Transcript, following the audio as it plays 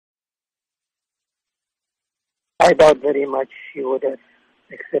I doubt very much she would have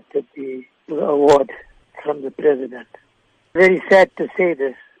accepted the award from the president. Very sad to say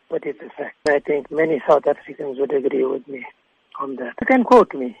this, but it's a fact. I think many South Africans would agree with me on that. You can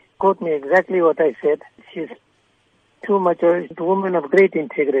quote me exactly what I said. She's too much a woman of great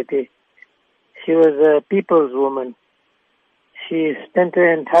integrity. She was a people's woman. She spent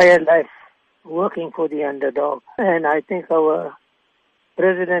her entire life working for the underdog. And I think our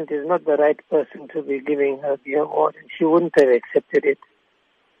president is not the right person to be giving her the award. And she wouldn't have accepted it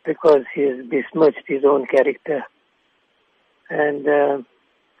because he has besmirched his own character and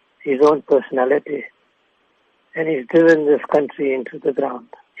his own personality. And he's driven this country into the ground.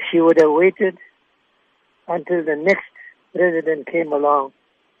 She would have waited until the next president came along,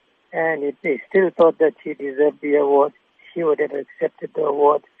 and if they still thought that she deserved the award, she would have accepted the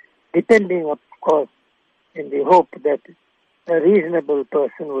award, depending, of course, in the hope that a reasonable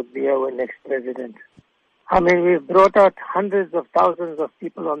person would be our next president. I mean, we've brought out hundreds of thousands of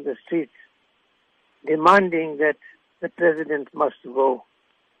people on the streets demanding that the president must go.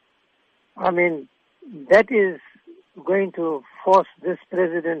 I mean, that is going to force this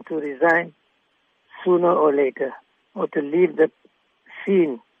president to resign sooner or later, or to leave the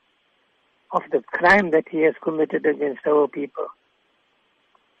scene of the crime that he has committed against our people.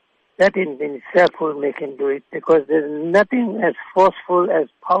 That in itself will make him do it, because there's nothing as forceful as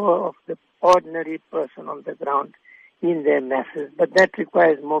power of the ordinary person on the ground in their masses, but that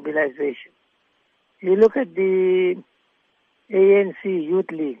requires mobilization. You look at the ANC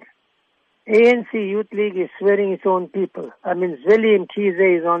Youth League. ANC Youth League is swearing its own people. I mean, Zweli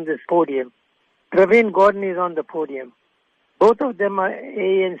Mkhize is on this podium. Praveen Gordhan is on the podium. Both of them are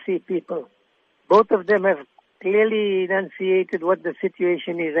ANC people. Both of them have clearly enunciated what the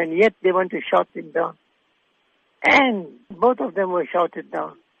situation is, and yet they want to shout him down. And both of them were shouted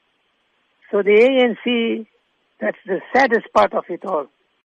down. So the ANC, that's the saddest part of it all.